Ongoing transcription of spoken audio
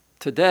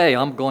Today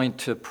I'm going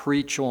to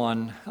preach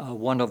on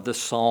one of the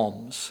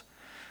Psalms.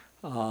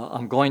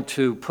 I'm going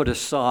to put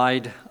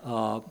aside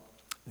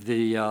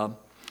the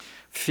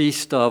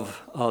feast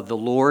of the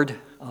Lord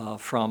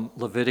from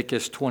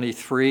Leviticus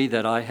 23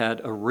 that I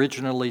had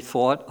originally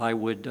thought I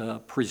would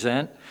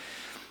present.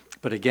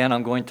 But again,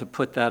 I'm going to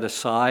put that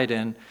aside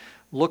and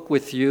look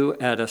with you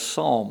at a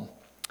psalm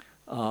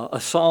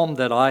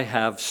that I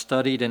have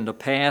studied in the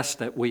past,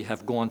 that we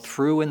have gone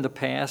through in the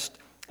past,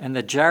 and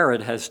that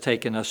Jared has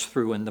taken us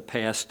through in the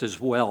past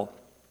as well.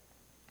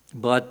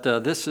 But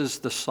this is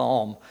the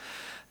psalm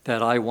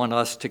that I want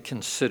us to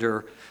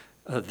consider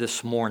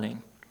this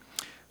morning.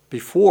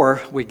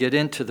 Before we get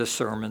into the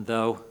sermon,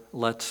 though,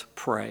 let's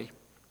pray.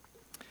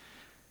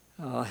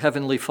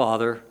 Heavenly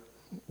Father,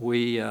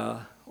 we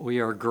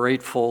are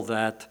grateful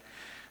that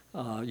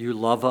you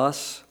love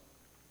us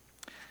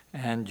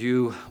and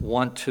you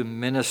want to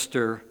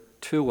minister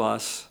to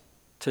us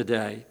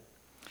today.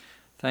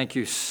 Thank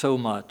you so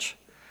much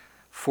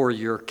for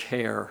your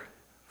care,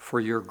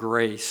 for your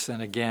grace,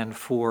 and again,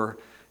 for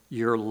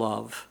your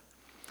love.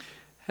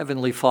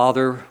 Heavenly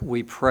Father,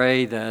 we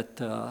pray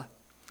that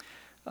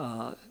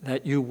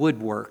you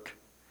would work,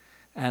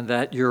 and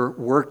that you're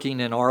working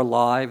in our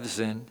lives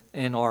and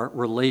in our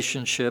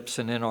relationships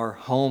and in our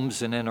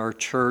homes and in our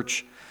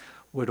church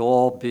would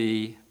all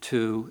be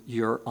to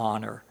your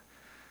honor.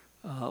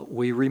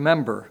 We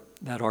remember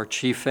that our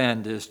chief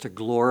end is to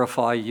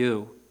glorify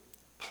you.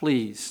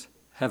 Please,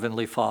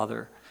 Heavenly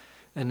Father,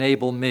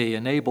 enable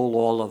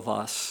all of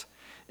us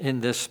in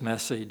this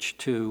message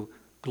to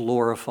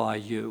glorify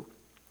you.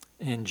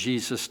 In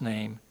Jesus'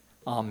 name,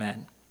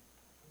 amen.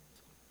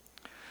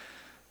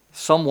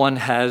 Someone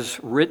has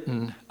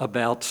written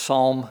about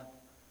Psalm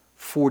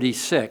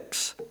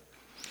 46,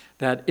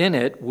 that in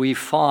it we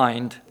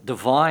find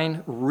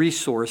divine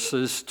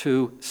resources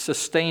to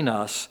sustain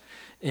us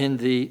in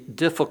the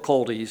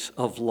difficulties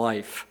of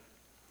life.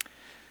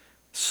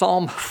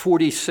 Psalm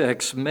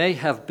 46 may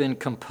have been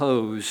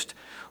composed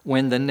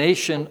when the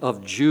nation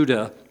of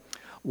Judah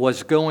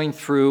was going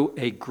through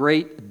a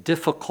great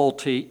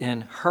difficulty in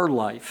her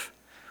life,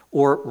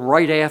 or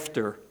right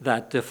after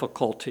that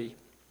difficulty.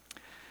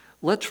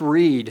 Let's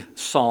read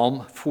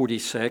Psalm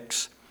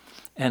 46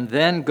 and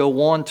then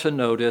go on to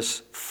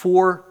notice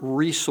 4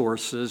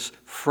 resources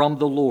from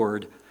the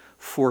Lord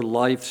for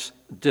life's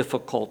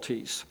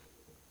difficulties.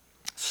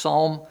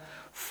 Psalm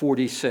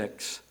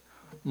 46,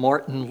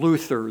 Martin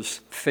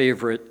Luther's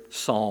favorite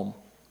psalm.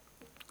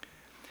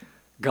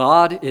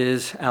 God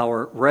is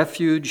our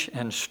refuge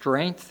and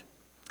strength,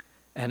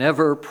 an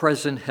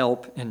ever-present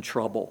help in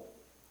trouble.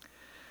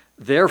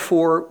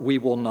 Therefore we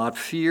will not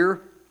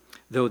fear,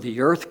 though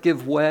the earth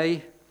give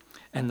way,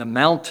 and the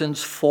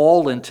mountains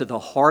fall into the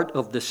heart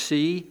of the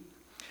sea,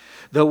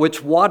 though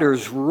its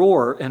waters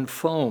roar and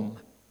foam,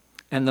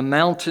 and the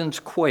mountains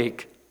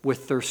quake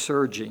with their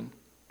surging.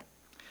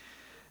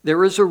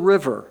 There is a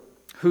river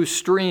whose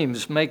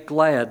streams make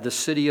glad the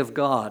city of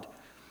God,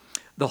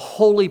 the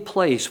holy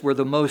place where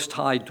the Most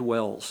High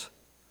dwells.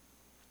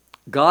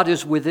 God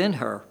is within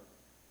her.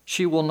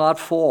 She will not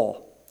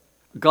fall.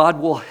 God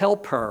will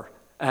help her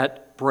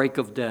at break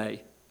of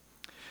day.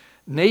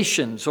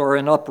 Nations are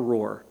in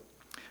uproar.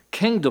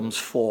 Kingdoms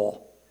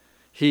fall.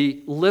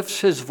 He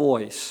lifts his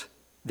voice.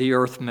 The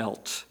earth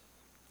melts.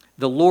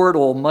 The Lord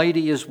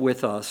Almighty is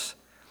with us.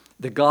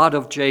 The God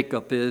of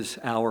Jacob is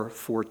our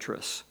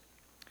fortress.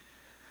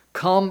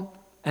 Come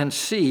and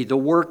see the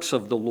works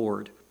of the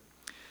Lord,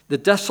 the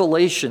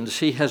desolations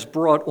he has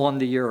brought on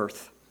the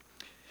earth.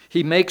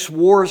 He makes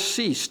wars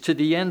cease to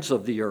the ends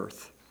of the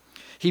earth.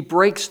 He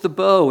breaks the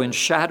bow and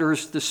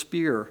shatters the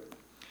spear.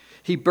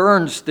 He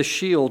burns the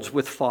shields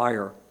with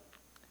fire.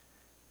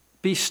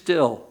 Be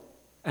still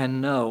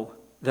and know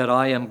that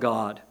I am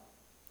God.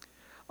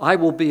 I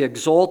will be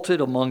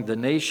exalted among the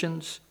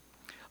nations.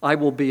 I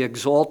will be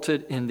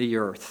exalted in the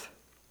earth.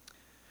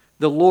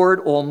 The Lord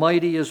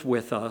Almighty is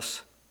with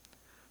us.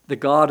 The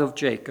God of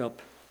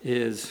Jacob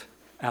is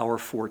our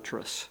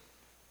fortress.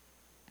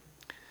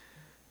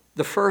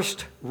 The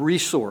first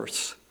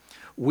resource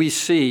we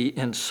see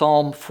in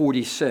Psalm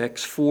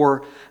 46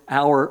 for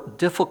our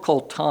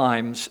difficult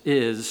times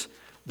is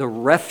the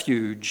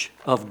refuge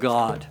of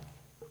God.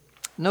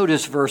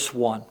 Notice verse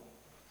 1.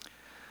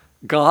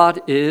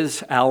 God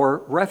is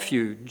our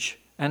refuge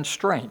and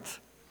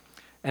strength,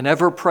 an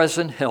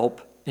ever-present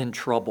help in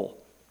trouble.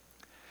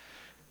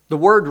 The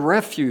word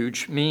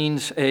refuge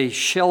means a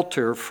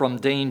shelter from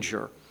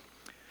danger.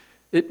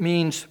 It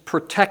means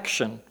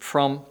protection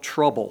from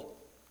trouble.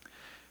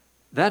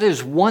 That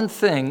is one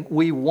thing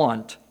we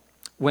want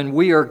when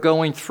we are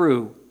going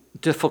through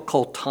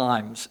difficult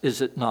times,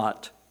 is it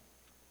not?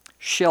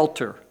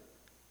 Shelter,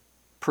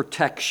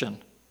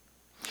 protection.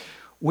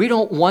 We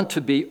don't want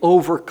to be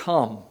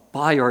overcome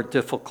by our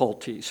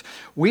difficulties.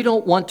 We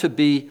don't want to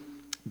be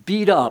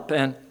beat up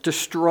and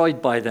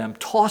destroyed by them,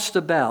 tossed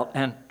about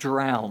and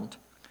drowned.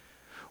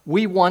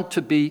 We want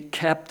to be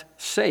kept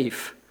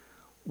safe.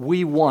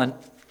 We want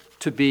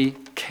to be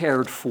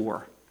cared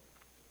for.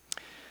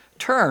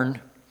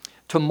 Turn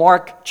to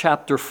Mark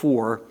chapter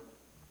 4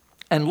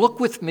 And look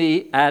with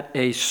me at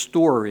a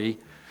story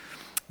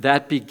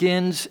that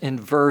begins in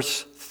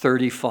verse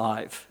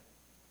 35.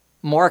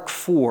 Mark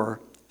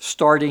 4,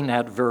 starting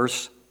at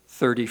verse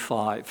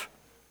 35.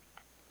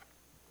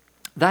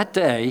 That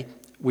day,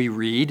 we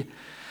read,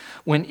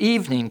 when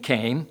evening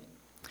came,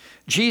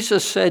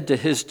 Jesus said to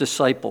his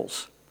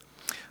disciples,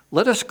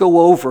 "Let us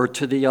go over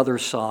to the other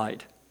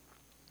side."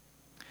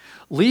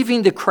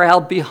 Leaving the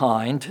crowd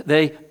behind,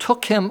 they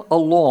took him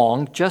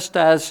along just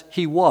as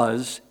he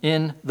was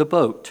in the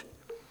boat.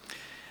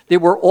 There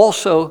were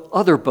also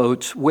other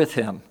boats with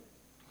him.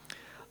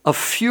 A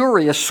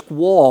furious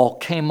squall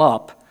came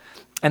up,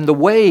 and the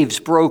waves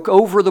broke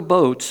over the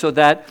boat so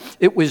that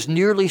it was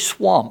nearly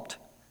swamped.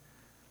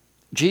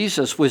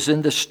 Jesus was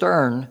in the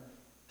stern,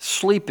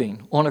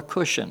 sleeping on a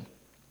cushion.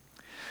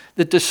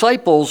 The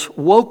disciples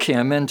woke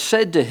him and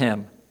said to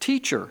him,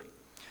 "Teacher,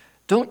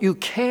 don't you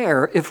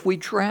care if we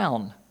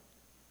drown?"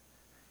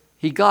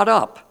 He got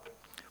up,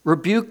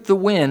 rebuked the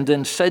wind,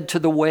 and said to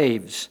the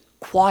waves,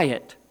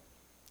 "Quiet,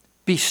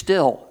 be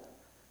still."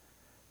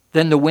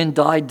 Then the wind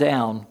died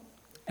down,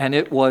 and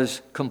it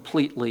was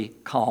completely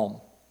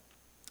calm.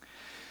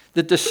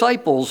 The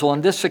disciples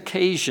on this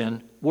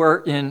occasion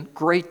were in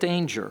great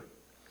danger.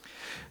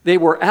 They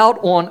were out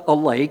on a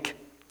lake,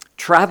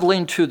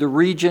 traveling to the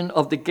region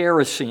of the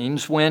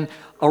Gerasenes, when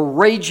a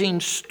raging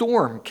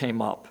storm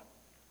came up.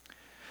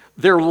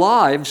 Their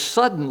lives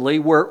suddenly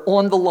were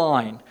on the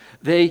line.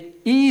 They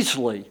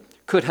easily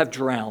could have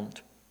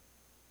drowned.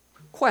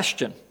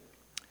 Question: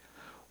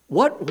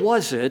 what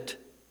was it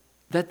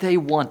that they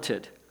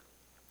wanted?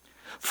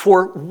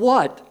 For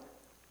what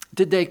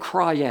did they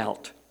cry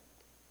out?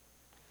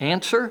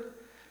 Answer: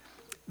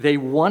 they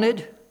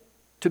wanted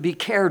to be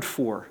cared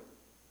for.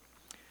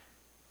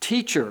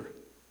 "Teacher,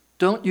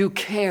 don't you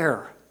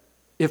care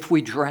if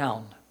we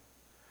drown?"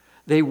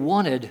 They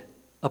wanted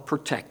a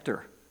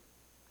protector.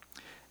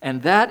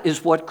 And that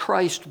is what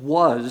Christ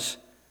was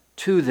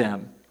to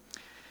them.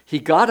 He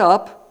got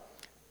up,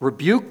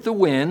 rebuked the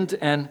wind,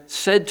 and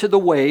said to the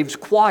waves,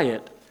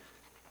 "Quiet,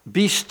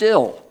 be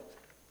still."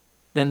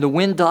 Then the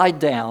wind died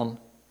down,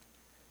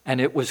 and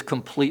it was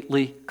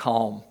completely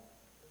calm.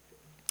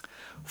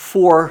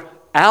 For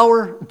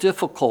our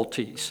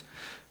difficulties,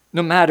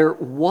 no matter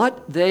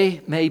what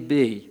they may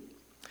be,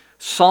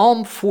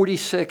 Psalm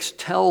 46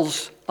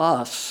 tells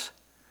us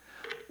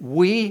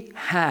we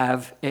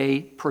have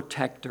a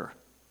protector.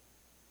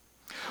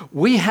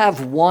 We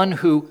have one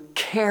who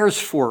cares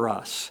for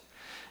us.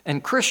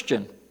 And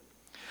Christian,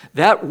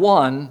 that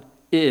one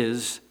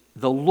is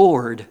the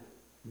Lord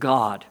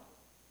God.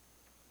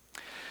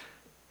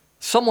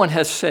 Someone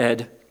has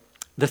said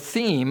the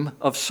theme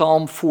of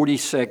Psalm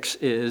 46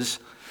 is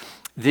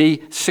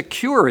the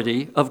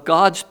security of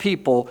God's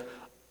people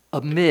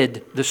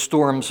amid the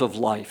storms of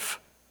life.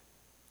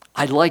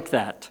 I like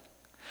that.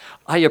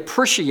 I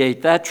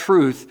appreciate that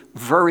truth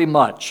very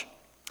much.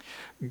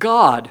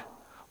 God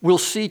will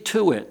see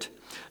to it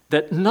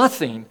that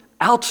nothing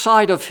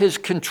outside of his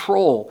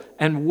control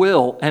and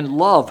will and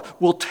love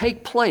will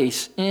take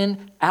place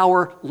in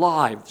our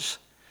lives.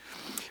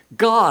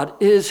 God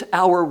is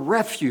our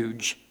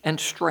refuge and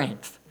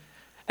strength,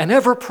 an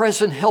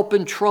ever-present help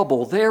in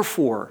trouble.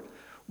 Therefore,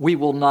 we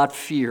will not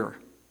fear.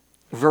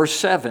 Verse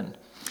 7,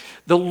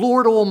 the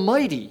Lord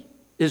Almighty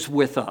is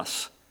with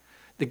us.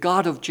 The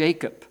God of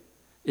Jacob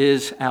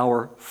is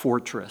our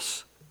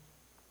fortress.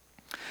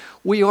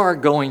 We are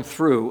going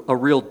through a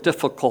real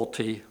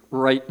difficulty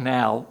right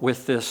now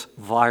with this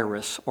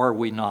virus, are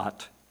we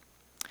not?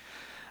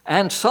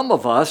 And some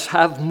of us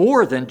have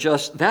more than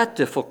just that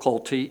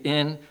difficulty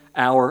in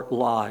our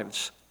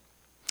lives.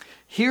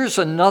 Here's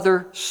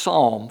another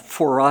psalm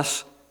for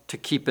us to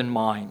keep in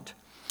mind.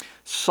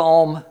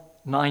 Psalm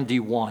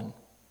 91,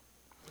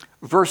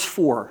 verse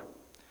 4.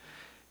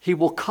 He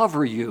will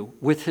cover you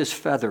with his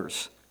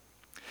feathers,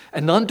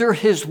 and under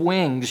his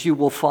wings you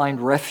will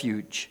find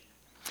refuge.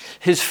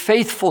 His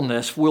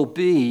faithfulness will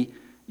be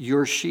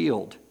your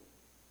shield.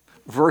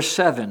 Verse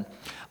 7,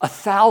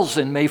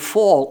 1,000 may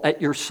fall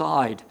at your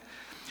side,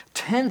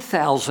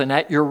 10,000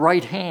 at your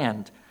right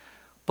hand,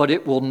 but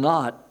it will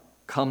not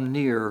come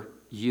near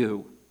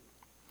you.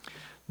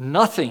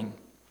 Nothing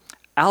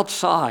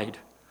outside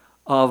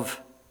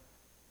of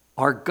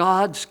our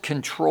God's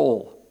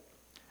control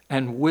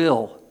and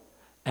will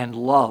and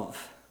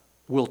love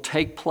will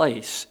take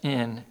place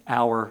in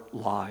our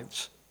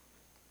lives.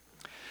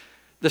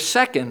 The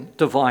second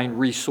divine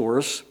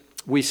resource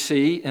we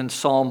see in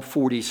Psalm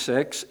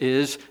 46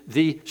 is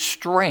the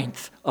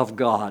strength of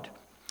God.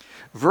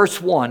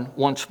 Verse 1,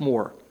 once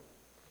more.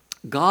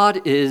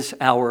 God is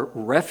our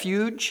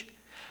refuge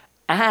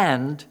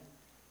and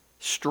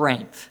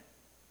strength.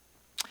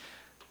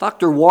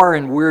 Dr.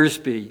 Warren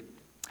Wiersbe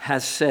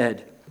has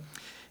said,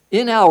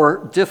 in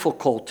our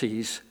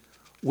difficulties,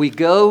 we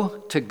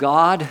go to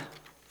God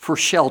for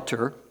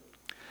shelter,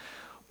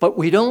 but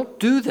we don't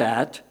do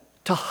that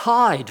to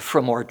hide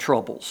from our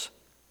troubles.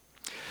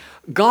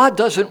 God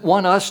doesn't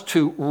want us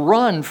to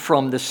run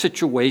from the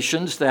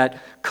situations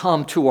that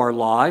come to our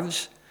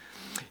lives.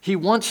 He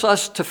wants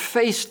us to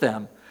face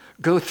them,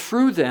 go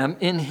through them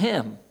in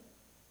him.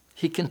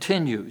 He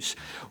continues,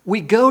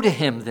 we go to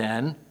him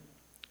then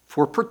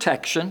for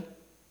protection,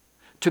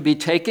 to be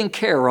taken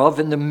care of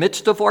in the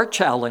midst of our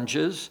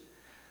challenges,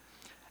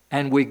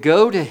 and we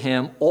go to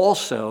him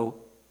also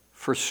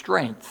for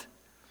strength,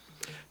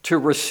 to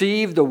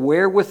receive the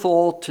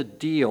wherewithal to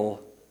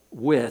deal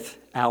with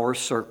our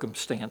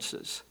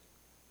circumstances.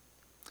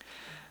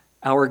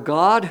 Our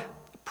God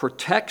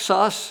protects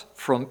us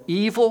from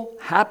evil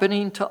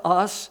happening to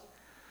us,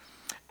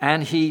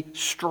 and he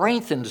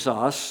strengthens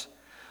us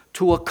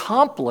to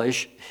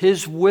accomplish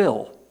his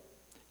will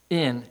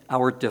in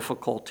our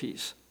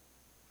difficulties.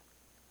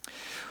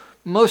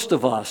 Most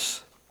of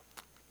us,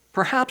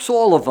 perhaps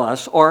all of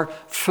us, are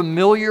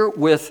familiar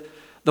with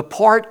the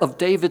part of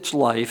David's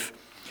life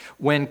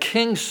when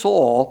King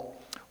Saul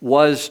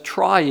was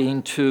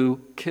trying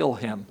to kill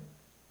him.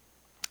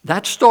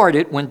 That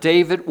started when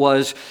David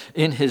was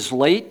in his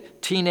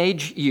late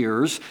teenage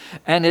years,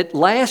 and it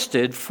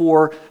lasted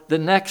for the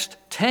next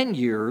 10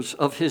 years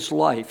of his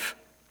life.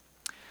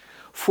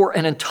 For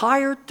an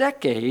entire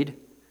decade,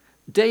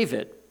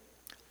 David,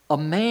 a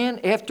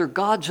man after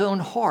God's own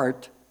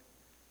heart,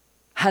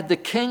 had the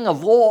king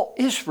of all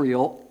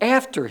Israel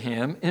after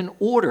him in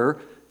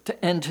order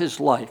to end his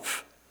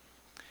life.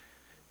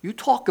 You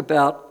talk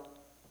about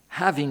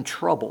having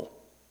trouble.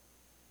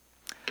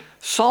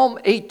 Psalm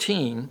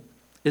 18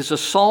 is a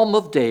psalm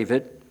of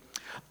David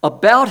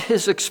about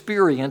his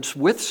experience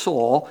with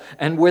Saul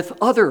and with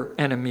other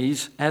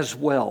enemies as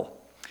well.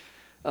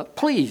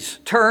 Please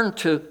turn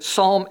to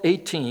Psalm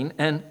 18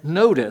 and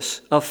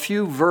notice a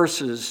few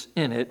verses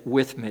in it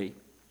with me.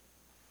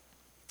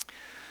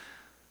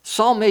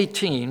 Psalm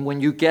 18, when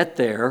you get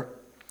there,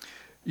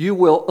 you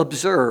will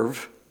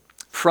observe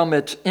from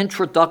its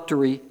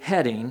introductory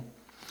heading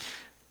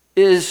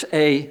is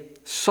a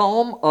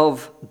psalm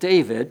of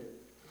David,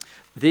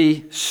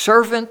 the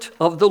servant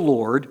of the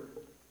Lord,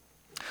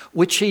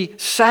 which he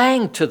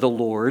sang to the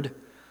Lord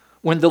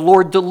when the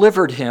Lord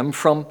delivered him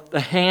from the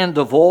hand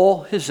of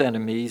all his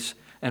enemies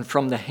and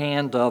from the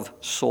hand of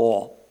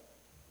Saul.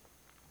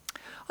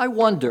 I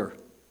wonder,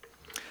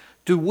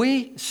 do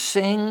we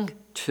sing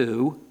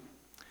to,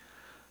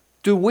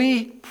 do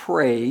we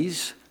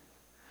praise,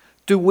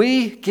 do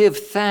we give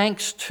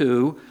thanks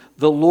to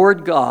the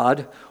Lord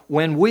God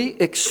when we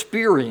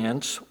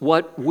experience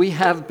what we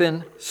have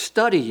been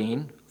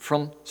studying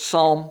from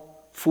Psalm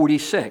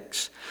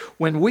 46?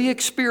 When we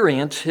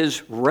experience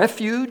his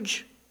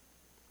refuge,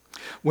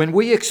 when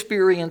we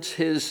experience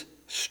his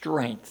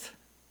strength,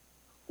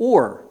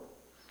 or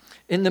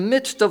in the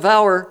midst of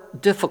our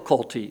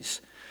difficulties,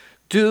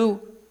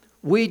 do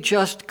we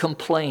just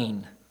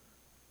complain,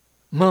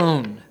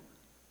 moan,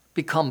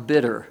 become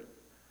bitter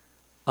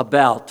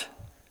about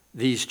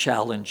these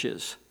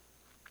challenges?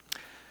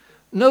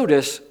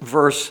 Notice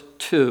verse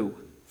 2,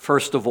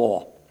 first of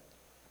all.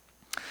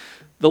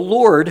 The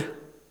Lord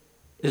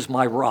is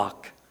my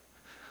rock,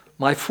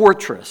 my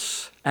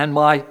fortress, and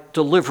my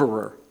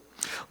deliverer.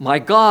 My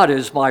God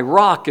is my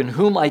rock in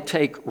whom I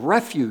take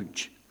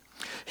refuge.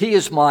 He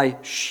is my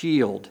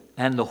shield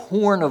and the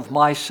horn of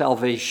my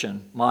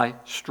salvation, my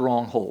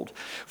stronghold.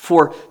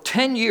 For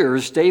 10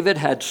 years, David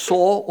had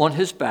Saul on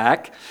his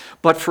back,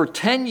 but for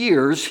 10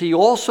 years, he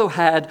also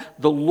had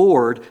the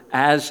Lord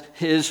as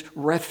his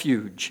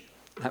refuge.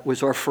 That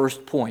was our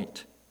first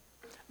point.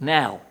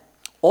 Now,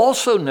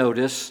 also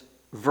notice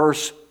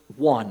verse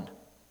 1.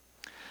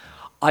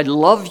 I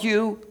love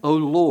you, O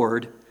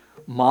Lord,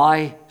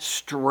 my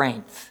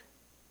strength.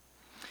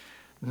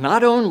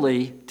 Not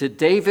only did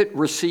David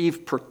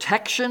receive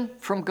protection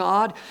from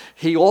God,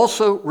 he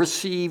also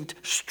received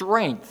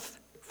strength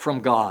from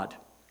God.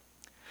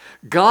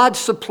 God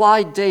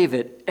supplied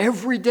David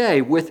every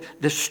day with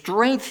the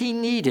strength he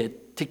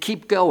needed to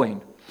keep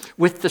going,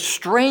 with the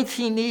strength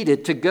he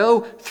needed to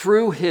go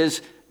through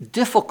his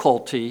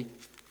difficulty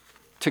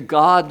to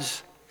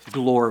God's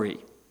glory.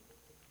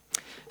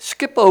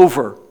 Skip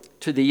over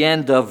to the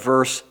end of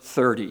verse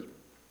 30.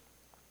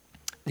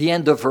 The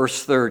end of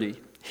verse 30.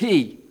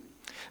 He,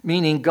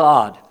 meaning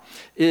God,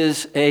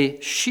 is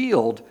a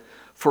shield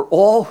for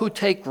all who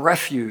take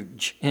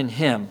refuge in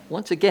him.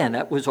 Once again,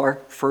 that was our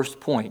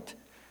first point.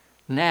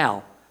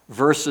 Now,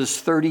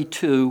 verses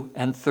 32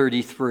 and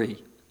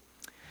 33.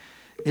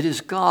 It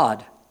is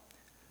God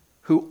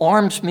who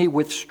arms me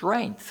with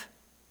strength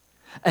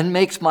and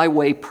makes my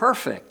way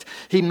perfect.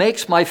 He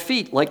makes my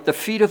feet like the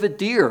feet of a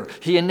deer.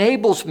 He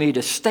enables me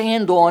to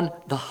stand on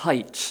the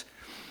heights.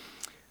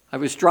 I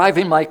was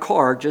driving my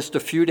car just a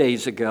few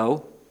days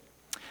ago,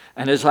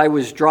 and as I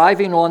was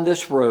driving on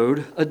this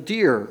road, a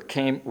deer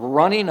came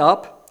running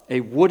up a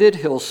wooded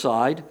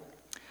hillside,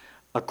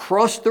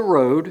 across the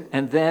road,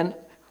 and then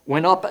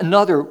went up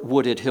another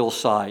wooded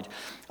hillside.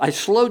 I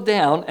slowed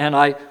down and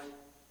I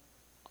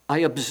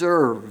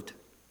observed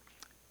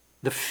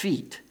the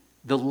feet,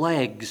 the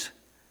legs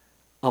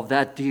of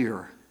that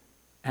deer,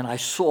 and I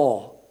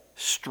saw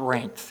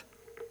strength.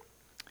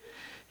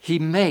 He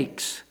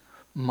makes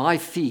my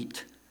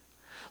feet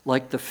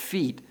like the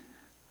feet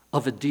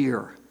of a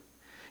deer.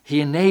 He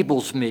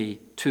enables me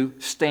to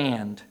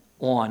stand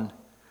on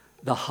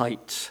the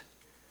heights.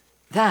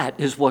 That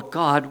is what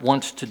God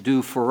wants to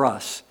do for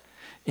us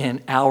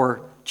in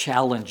our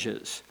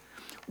challenges.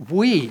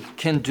 We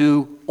can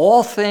do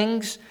all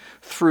things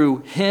through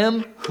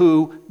him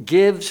who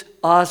gives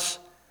us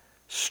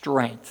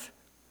strength.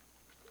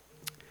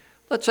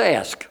 Let's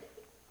ask,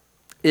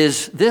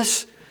 is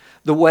this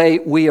the way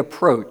we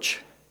approach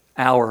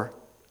our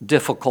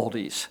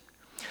difficulties?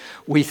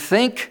 We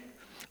think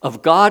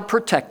of God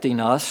protecting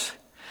us,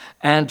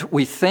 and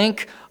we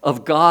think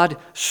of God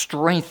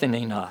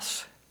strengthening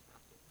us.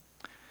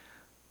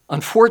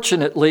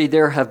 Unfortunately,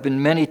 there have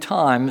been many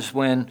times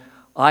when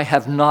I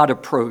have not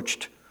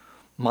approached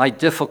my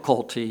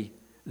difficulty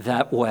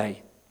that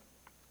way.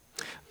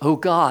 Oh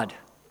God,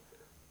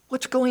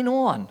 what's going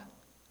on?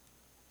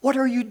 What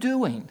are you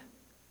doing?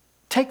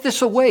 Take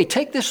this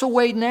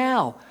away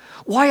now.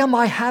 Why am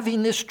I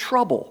having this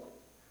trouble?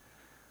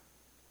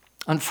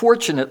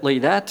 Unfortunately,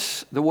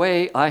 that's the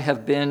way I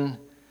have been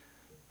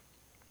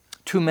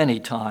too many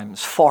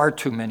times, far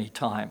too many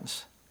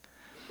times.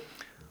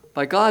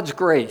 By God's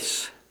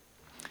grace,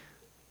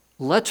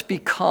 let's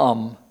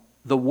become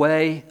the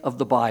way of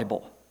the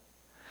Bible.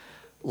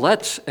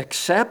 Let's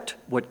accept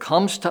what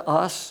comes to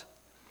us,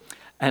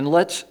 and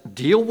let's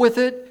deal with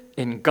it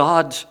in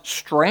God's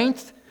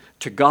strength,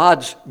 to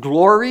God's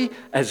glory,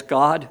 as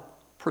God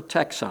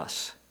protects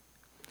us.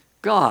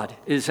 God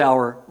is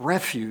our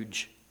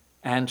refuge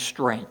and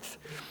strength.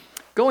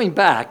 Going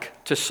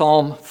back to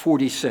Psalm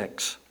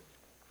 46,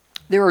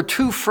 there are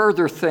two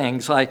further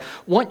things I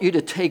want you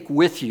to take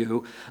with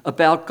you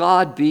about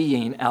God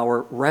being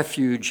our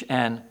refuge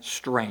and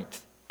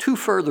strength. Two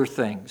further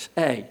things.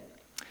 A,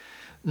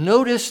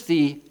 notice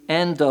the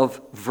end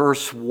of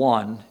verse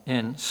 1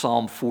 in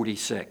Psalm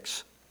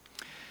 46.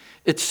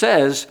 It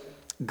says,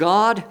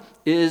 God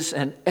is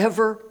an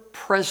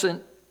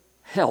ever-present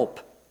help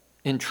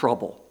in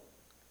trouble.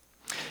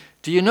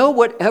 Do you know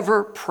what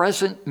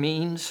ever-present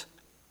means?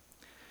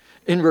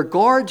 In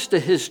regards to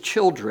his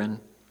children,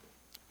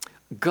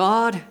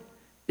 God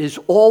is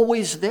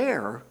always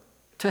there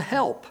to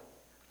help.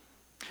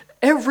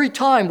 Every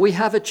time we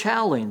have a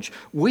challenge,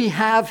 we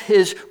have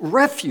his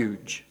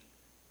refuge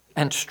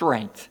and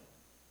strength.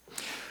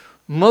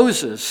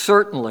 Moses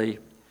certainly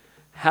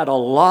had a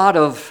lot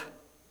of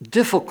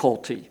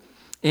difficulty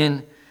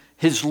in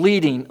his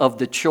leading of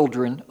the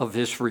children of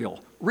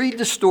Israel. Read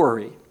the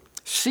story,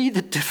 see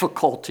the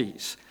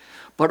difficulties,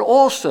 but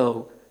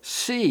also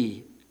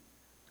see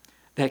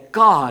that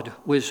God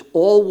was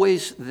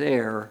always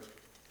there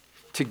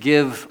to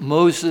give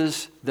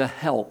Moses the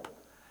help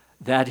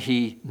that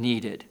he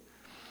needed.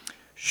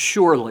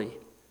 Surely,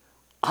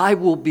 I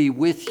will be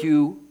with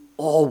you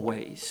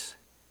always,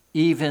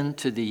 even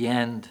to the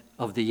end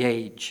of the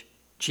age,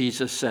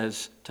 Jesus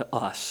says to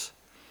us.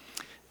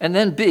 And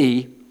then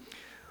B,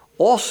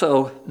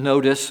 also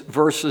notice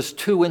verses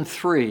 2 and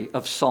 3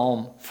 of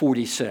Psalm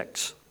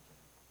 46.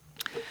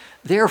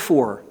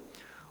 Therefore,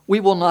 we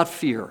will not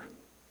fear,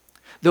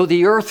 though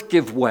the earth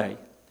give way,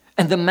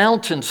 and the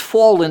mountains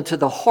fall into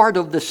the heart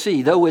of the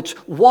sea, though its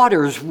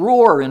waters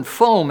roar and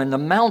foam, and the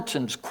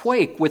mountains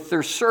quake with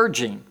their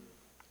surging.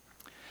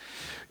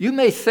 You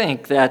may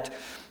think that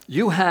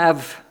you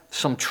have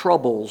some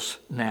troubles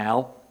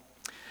now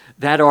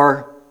that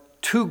are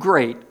too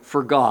great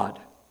for God.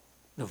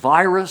 The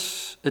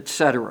virus,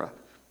 etc.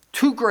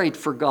 Too great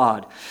for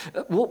God.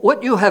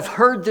 What you have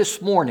heard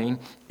this morning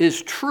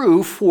is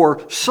true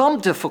for some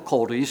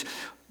difficulties,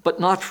 but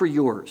not for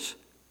yours.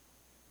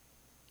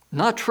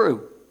 Not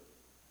true.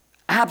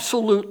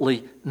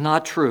 Absolutely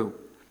not true.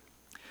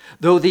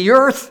 Though the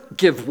earth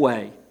give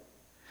way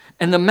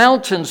and the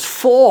mountains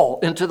fall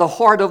into the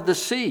heart of the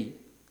sea,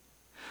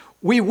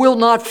 we will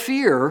not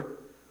fear,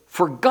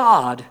 for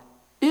God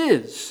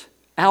is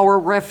our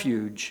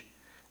refuge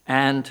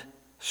and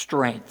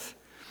strength.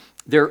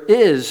 There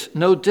is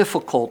no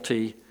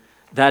difficulty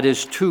that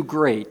is too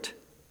great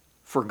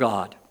for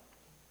God.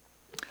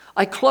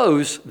 I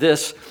close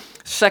this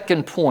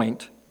second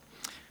point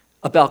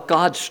about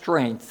God's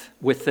strength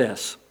with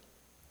this.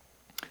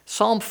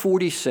 Psalm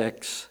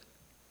 46,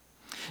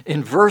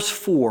 in verse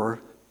 4,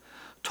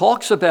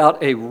 talks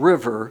about a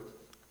river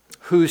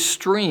whose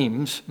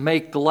streams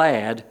make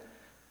glad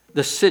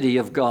the city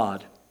of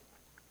God.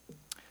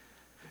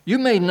 You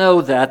may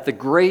know that the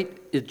great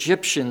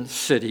Egyptian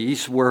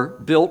cities were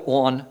built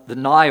on the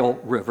Nile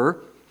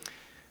River.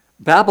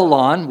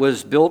 Babylon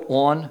was built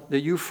on the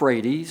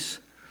Euphrates.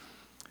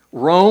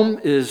 Rome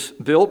is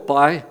built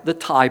by the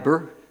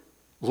Tiber.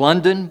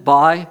 London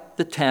by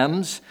the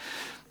Thames.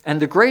 And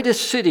the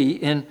greatest city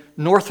in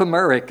North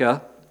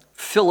America,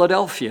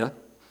 Philadelphia,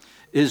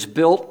 is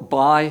built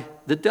by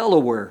the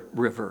Delaware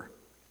River.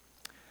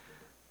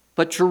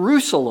 But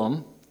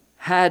Jerusalem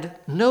had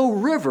no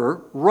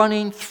river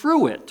running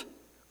through it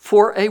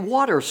for a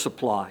water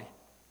supply.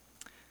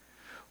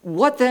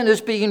 What then is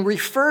being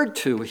referred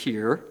to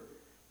here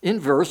in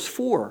verse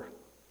 4?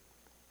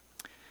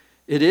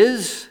 It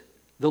is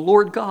the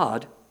Lord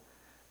God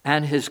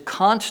and his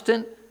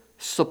constant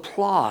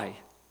supply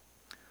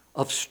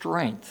of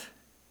strength,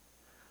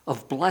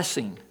 of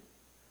blessing,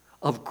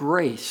 of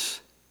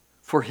grace,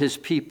 for his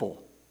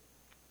people.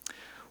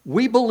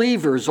 We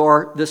believers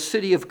are the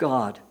city of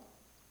God,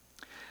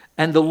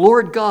 and the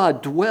Lord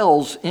God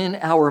dwells in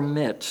our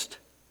midst.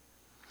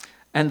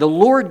 And the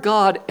Lord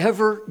God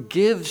ever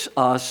gives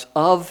us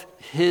of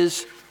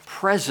his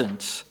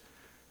presence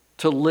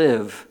to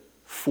live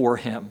for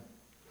him.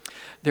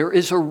 There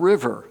is a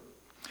river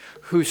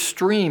whose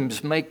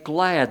streams make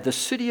glad the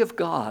city of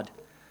God,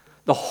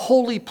 the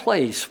holy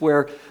place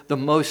where the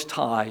Most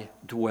High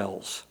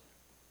dwells.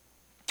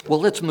 Well,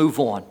 let's move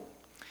on.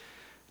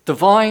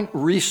 Divine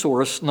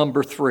resource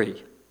number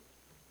 3,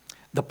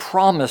 the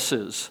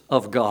promises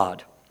of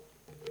God.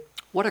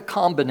 What a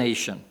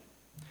combination.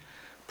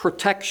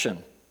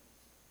 Protection,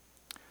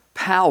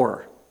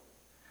 power,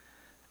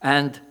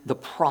 and the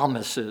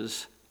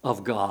promises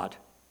of God.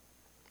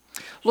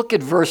 Look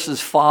at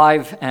verses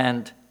 5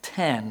 and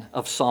 10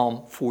 of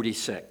Psalm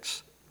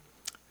 46.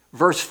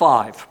 Verse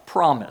 5,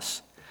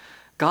 promise.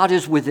 God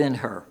is within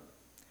her.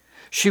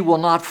 She will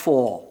not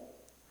fall.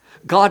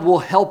 God will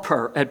help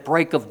her at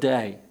break of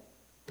day.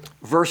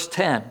 Verse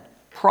 10,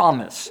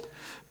 promise.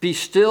 Be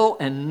still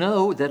and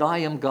know that I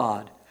am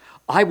God.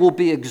 I will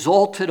be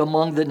exalted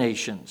among the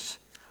nations.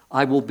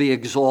 I will be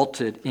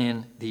exalted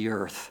in the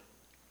earth.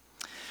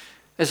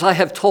 As I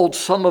have told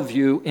some of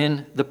you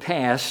in the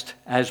past,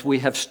 as we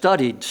have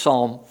studied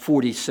Psalm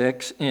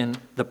 46 in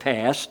the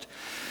past,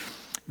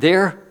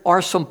 there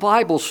are some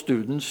Bible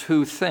students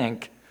who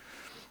think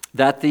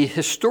that the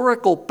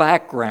historical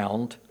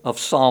background of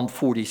Psalm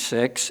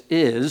 46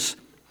 is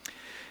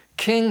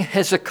King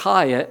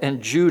Hezekiah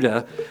and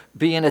Judah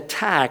being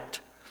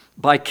attacked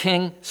by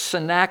King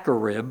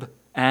Sennacherib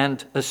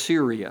and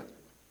Assyria.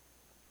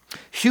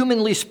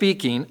 Humanly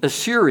speaking,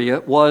 Assyria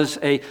was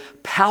a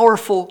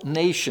powerful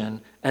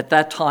nation at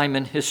that time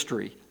in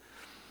history.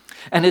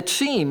 And it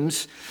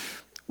seems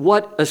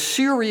what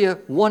Assyria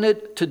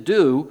wanted to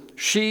do,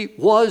 she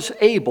was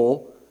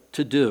able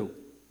to do.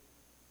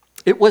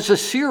 It was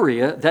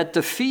Assyria that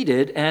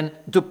defeated and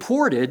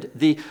deported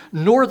the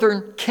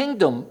northern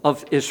kingdom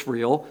of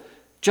Israel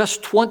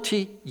just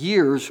 20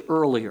 years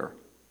earlier.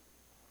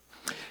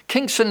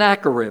 King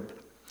Sennacherib,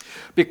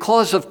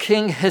 because of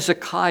King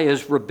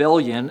Hezekiah's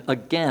rebellion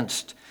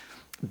against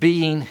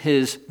being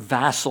his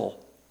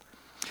vassal,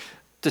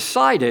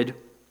 decided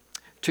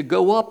to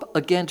go up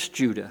against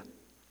Judah.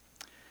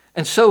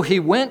 And so he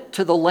went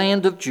to the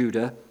land of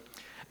Judah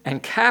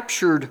and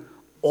captured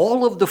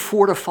all of the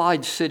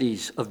fortified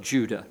cities of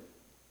Judah.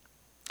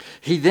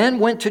 He then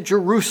went to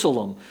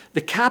Jerusalem,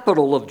 the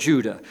capital of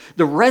Judah,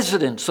 the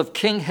residence of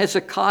King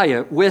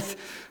Hezekiah, with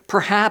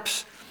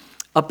perhaps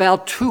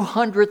about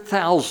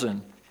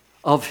 200,000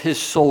 of his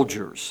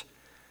soldiers.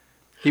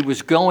 He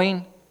was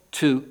going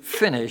to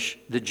finish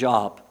the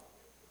job.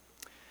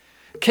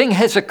 King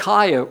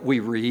Hezekiah, we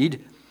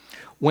read,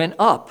 went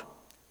up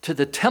to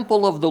the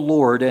temple of the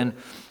Lord and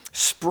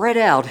spread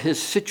out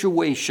his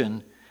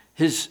situation,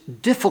 his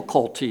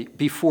difficulty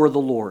before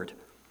the Lord.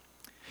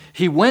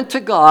 He went to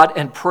God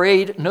and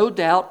prayed, no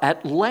doubt,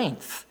 at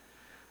length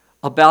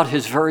about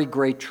his very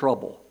great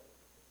trouble.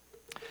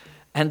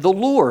 And the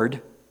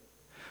Lord,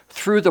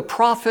 through the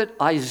prophet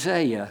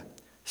Isaiah,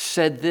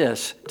 said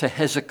this to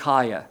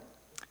Hezekiah,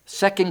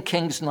 2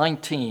 Kings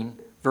 19,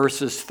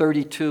 verses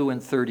 32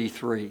 and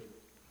 33.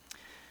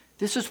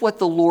 This is what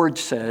the Lord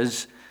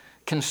says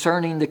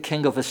concerning the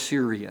king of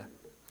Assyria.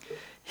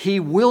 He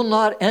will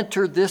not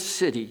enter this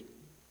city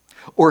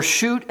or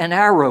shoot an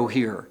arrow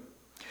here.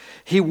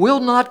 He will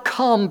not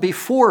come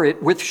before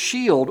it with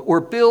shield or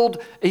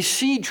build a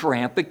siege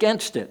ramp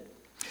against it.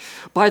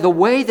 By the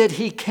way that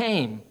he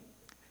came,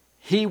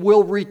 he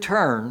will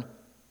return,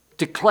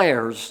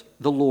 declares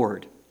the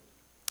Lord.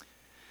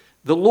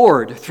 The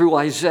Lord, through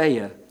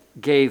Isaiah,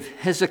 gave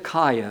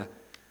Hezekiah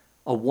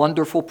a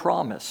wonderful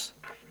promise.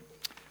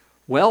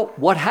 Well,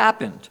 what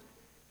happened?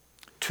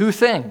 Two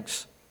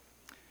things.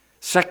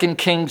 2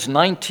 Kings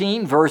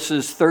 19,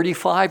 verses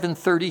 35 and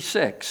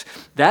 36.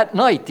 That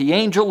night, the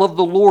angel of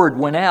the Lord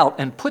went out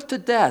and put to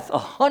death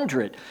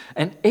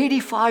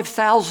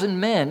 185,000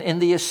 men in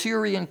the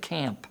Assyrian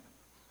camp.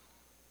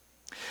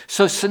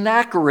 So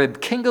Sennacherib,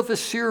 king of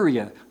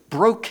Assyria,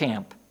 broke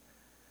camp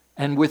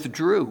and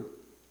withdrew.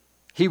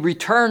 He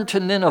returned to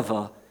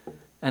Nineveh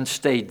and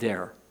stayed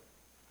there.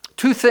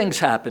 Two things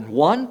happened.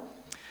 One,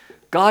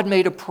 God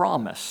made a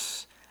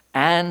promise,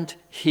 and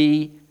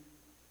he,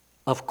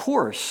 of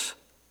course,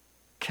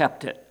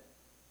 kept it.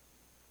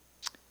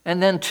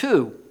 And then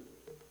two,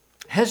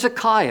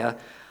 Hezekiah,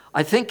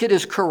 I think it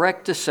is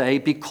correct to say,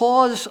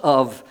 because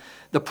of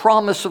the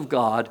promise of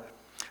God,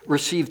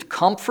 received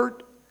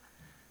comfort,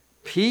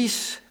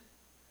 peace,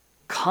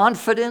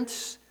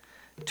 confidence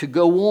to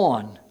go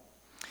on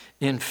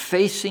in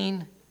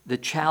facing the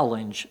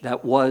challenge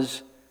that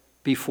was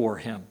before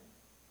him.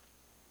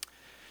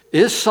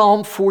 Is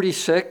Psalm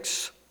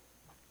 46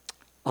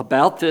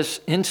 about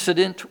this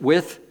incident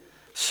with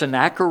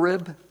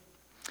Sennacherib?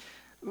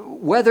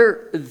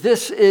 Whether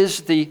this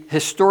is the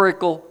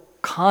historical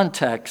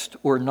context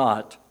or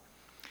not,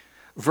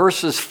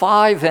 verses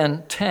 5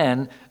 and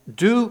 10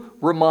 do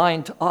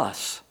remind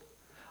us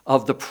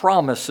of the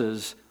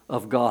promises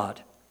of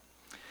God,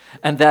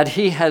 and that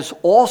he has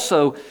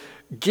also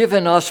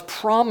given us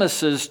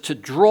promises to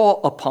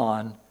draw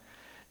upon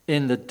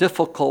in the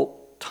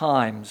difficult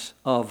times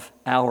of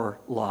our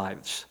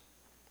lives.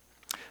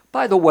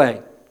 By the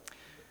way,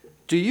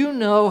 do you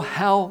know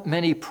how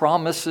many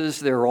promises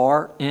there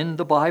are in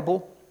the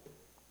Bible?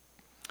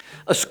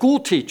 A school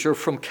teacher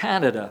from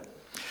Canada,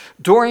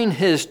 during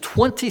his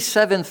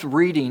 27th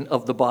reading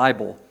of the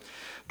Bible,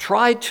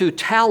 tried to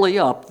tally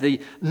up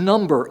the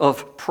number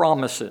of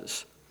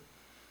promises.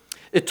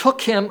 It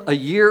took him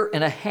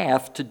 1.5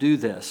 years to do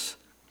this,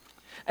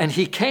 and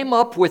he came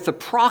up with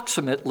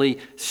approximately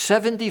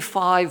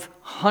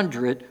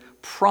 7,500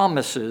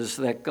 promises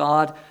that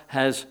God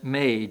has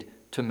made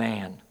to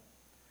man.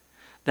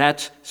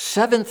 That's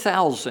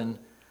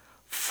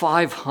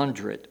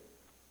 7,500.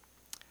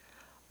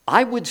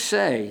 I would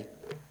say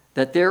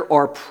that there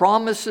are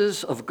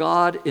promises of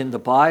God in the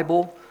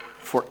Bible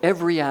for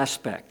every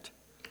aspect,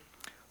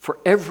 for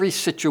every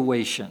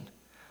situation,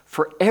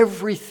 for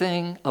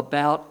everything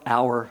about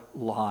our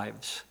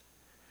lives.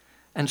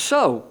 And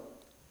so,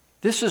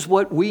 this is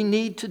what we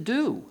need to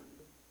do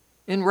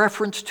in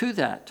reference to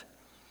that.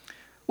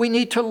 We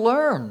need to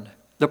learn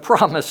the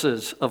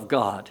promises of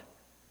God.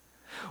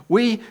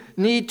 We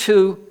need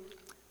to,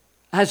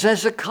 as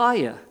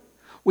Hezekiah,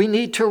 we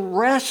need to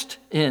rest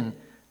in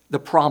the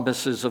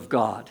promises of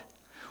God.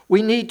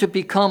 We need to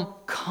become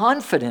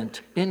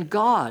confident in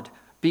God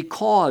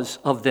because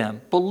of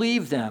them,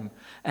 believe them,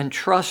 and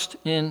trust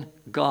in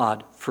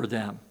God for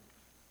them.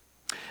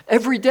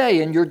 Every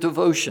day in your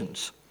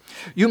devotions,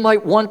 you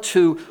might want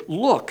to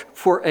look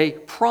for a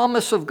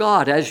promise of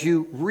God as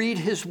you read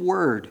his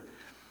word.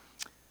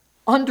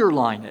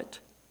 Underline it,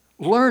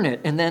 learn it,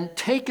 and then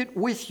take it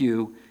with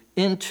you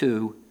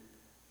into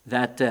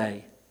that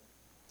day.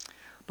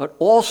 But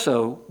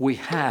also, we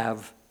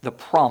have the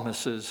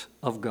promises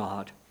of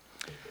God.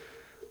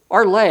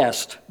 Our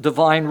last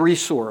divine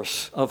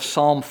resource of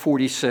Psalm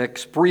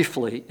 46,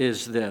 briefly,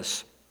 is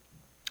this: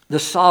 the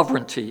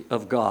sovereignty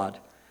of God.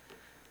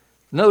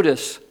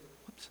 Notice,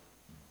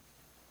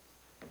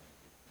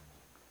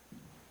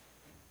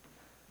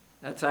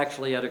 that's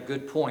actually at a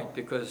good point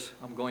because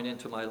I'm going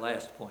into my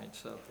last point.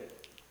 So.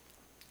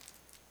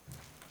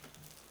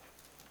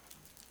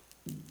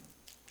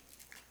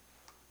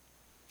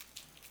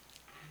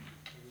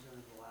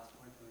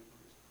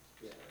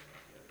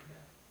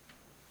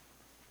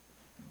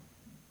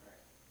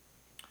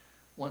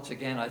 Once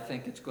again, I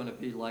think it's going to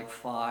be like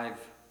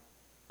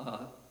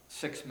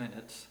 6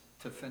 minutes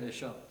to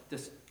finish up,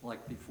 just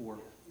like before.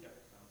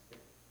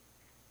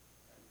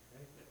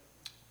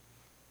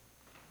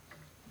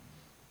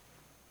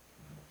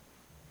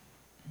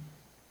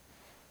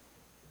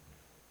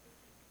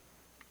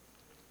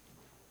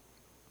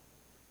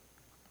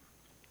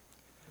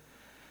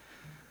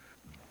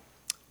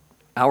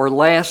 Our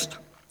last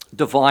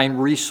divine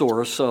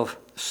resource of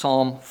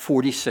Psalm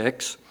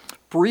 46,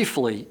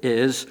 briefly,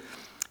 is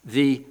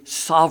the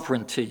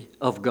sovereignty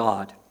of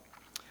God.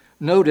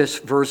 Notice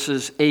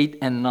verses 8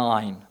 and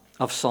 9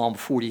 of Psalm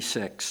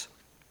 46.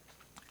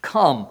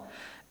 Come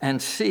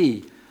and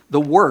see the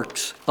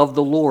works of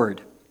the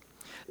Lord,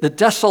 the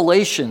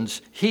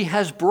desolations he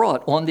has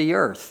brought on the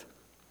earth.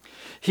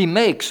 He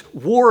makes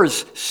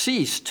wars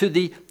cease to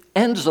the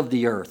ends of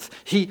the earth.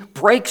 He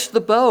breaks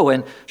the bow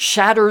and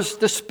shatters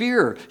the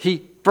spear.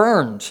 He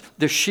burns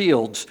the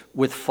shields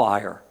with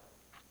fire.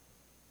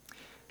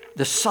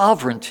 The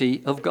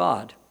sovereignty of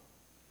God.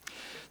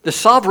 The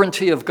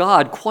sovereignty of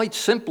God, quite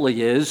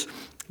simply, is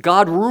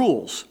God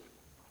rules.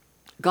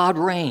 God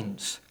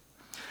reigns.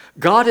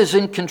 God is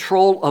in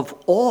control of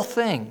all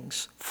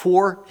things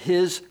for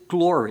his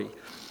glory.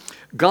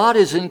 God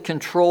is in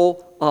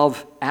control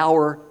of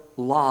our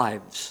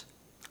lives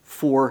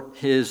for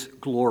his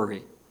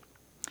glory.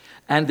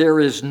 And there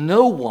is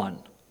no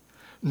one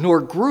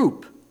nor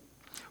group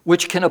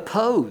which can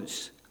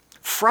oppose,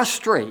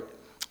 frustrate,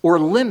 or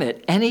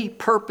limit any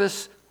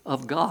purpose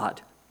of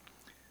God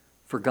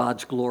for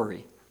God's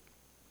glory.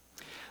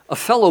 A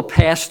fellow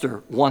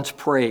pastor once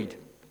prayed,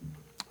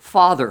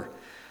 "Father,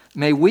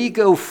 may we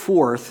go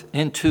forth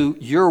into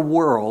your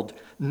world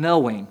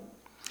knowing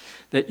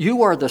that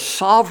you are the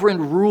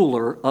sovereign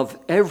ruler of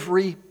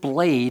every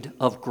blade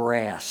of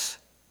grass.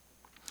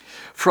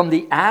 From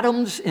the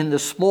atoms in the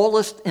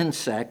smallest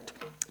insect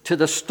to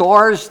the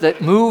stars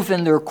that move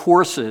in their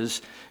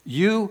courses,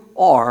 you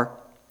are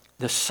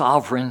the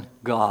sovereign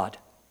God."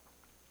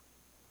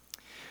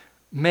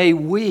 May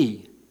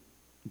we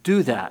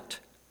do that.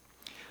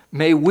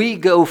 May we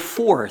go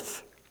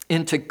forth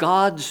into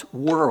God's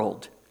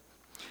world,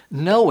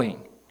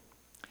 knowing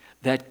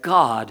that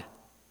God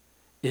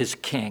is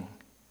King.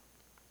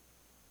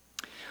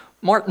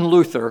 Martin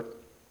Luther,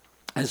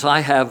 as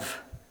I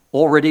have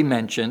already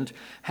mentioned,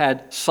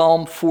 had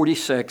Psalm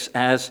 46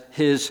 as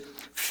his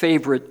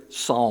favorite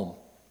psalm.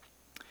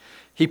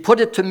 He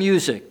put it to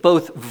music,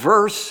 both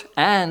verse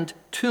and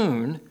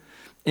tune,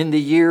 in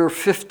the year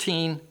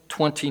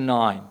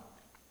 1529.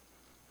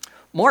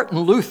 Martin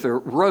Luther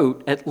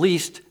wrote at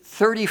least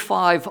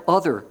 35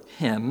 other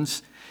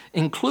hymns,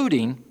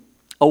 including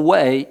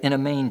away in a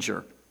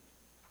manger.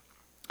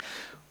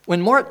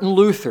 When Martin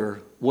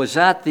Luther was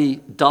at the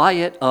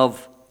Diet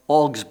of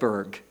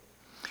Augsburg,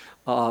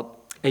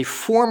 a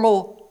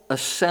formal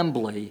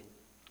assembly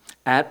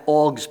at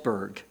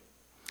Augsburg,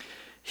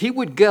 he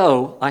would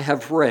go, I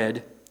have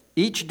read,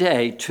 each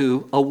day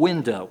to a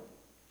window.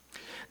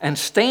 And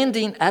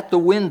standing at the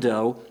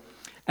window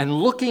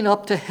and looking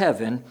up to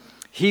heaven,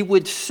 he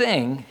would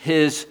sing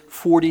his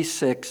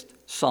 46th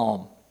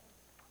Psalm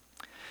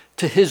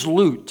to his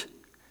lute,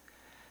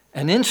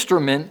 an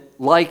instrument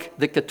like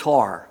the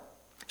guitar.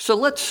 So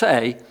let's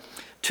say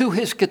to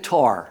his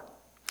guitar.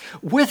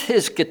 With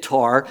his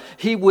guitar,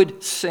 he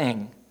would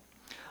sing,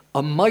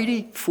 "A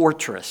mighty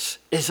fortress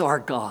is our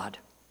God,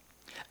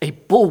 a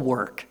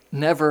bulwark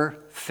never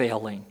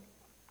failing."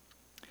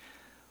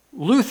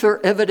 Luther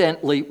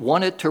evidently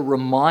wanted to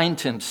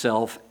remind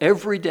himself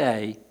every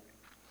day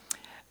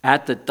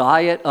at the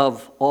Diet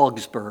of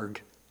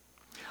Augsburg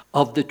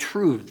of the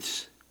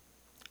truths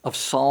of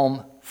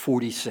Psalm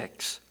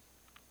 46.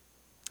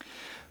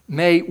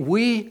 May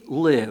we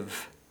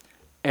live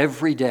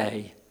every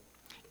day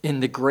in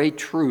the great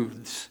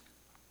truths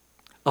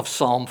of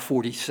Psalm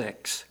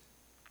 46.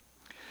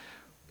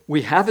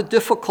 We have a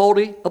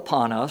difficulty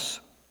upon us.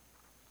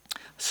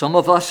 Some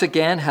of us,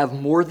 again, have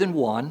more than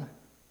one.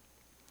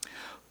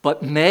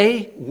 But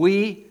may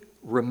we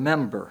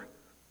remember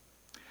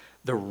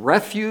the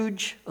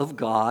refuge of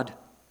God,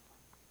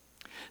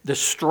 the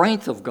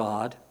strength of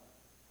God,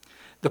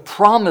 the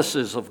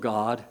promises of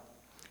God,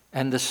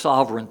 and the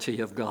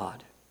sovereignty of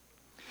God.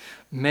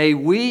 May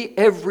we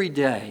every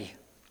day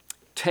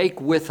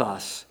take with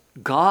us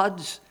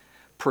God's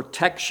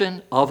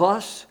protection of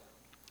us,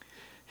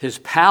 his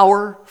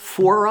power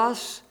for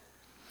us,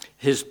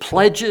 his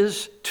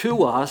pledges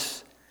to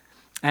us,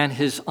 and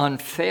his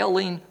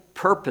unfailing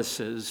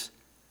purposes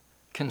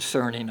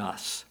concerning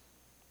us.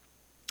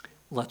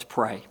 Let's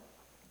pray.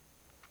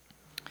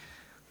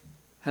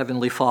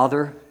 Heavenly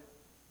Father,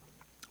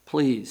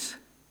 please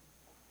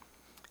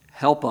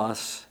help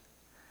us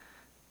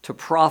to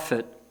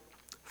profit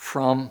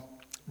from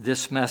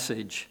this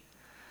message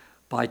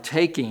by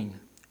taking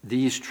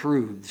these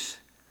truths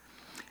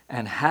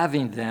and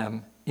having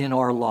them in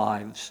our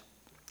lives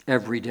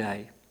every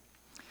day.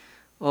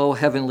 Oh,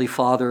 Heavenly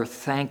Father,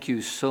 thank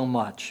you so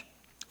much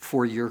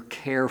for your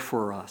care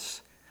for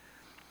us.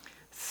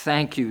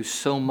 Thank you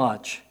so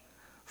much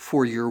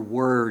for your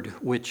word,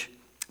 which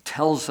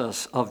tells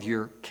us of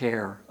your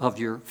care, of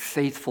your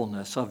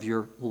faithfulness, of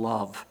your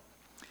love.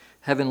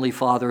 Heavenly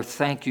Father,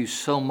 thank you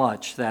so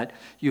much that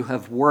you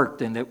have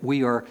worked and that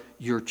we are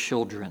your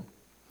children.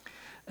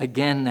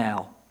 Again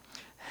now,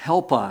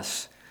 help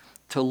us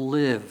to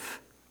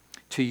live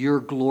to your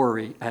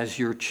glory as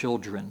your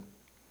children,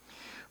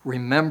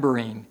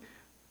 remembering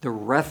the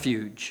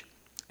refuge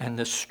and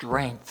the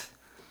strength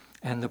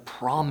and the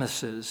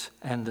promises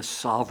and the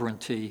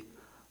sovereignty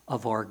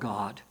of our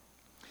God.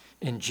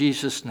 In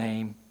Jesus'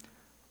 name,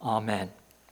 amen.